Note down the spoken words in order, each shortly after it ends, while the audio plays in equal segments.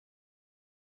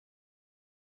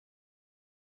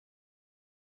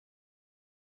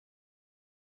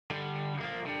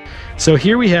So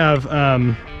here we have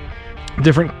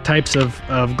different types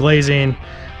of glazing.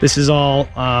 This is all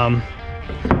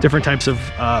different types of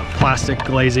plastic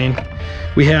glazing.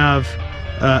 We have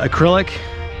acrylic.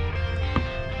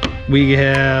 We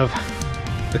have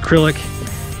acrylic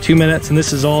 2 minutes, and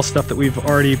this is all stuff that we've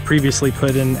already previously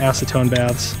put in acetone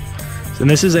baths. And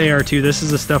this is AR2. This is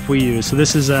the stuff we use. So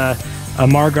this is a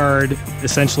Margard,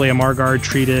 essentially a Margard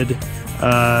treated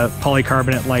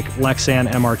polycarbonate like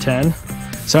Lexan MR10.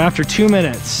 So after 2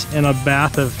 minutes in a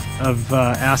bath of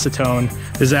acetone,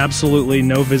 there's absolutely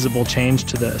no visible change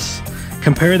to this.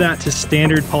 Compare that to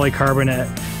standard polycarbonate.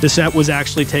 This was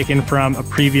actually taken from a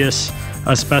previous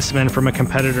specimen from a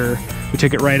competitor. We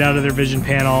took it right out of their vision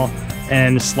panel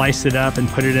and sliced it up and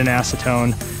put it in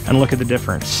acetone, and look at the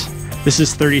difference. This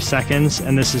is 30 seconds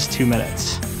and this is 2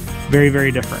 minutes. Very,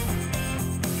 very different.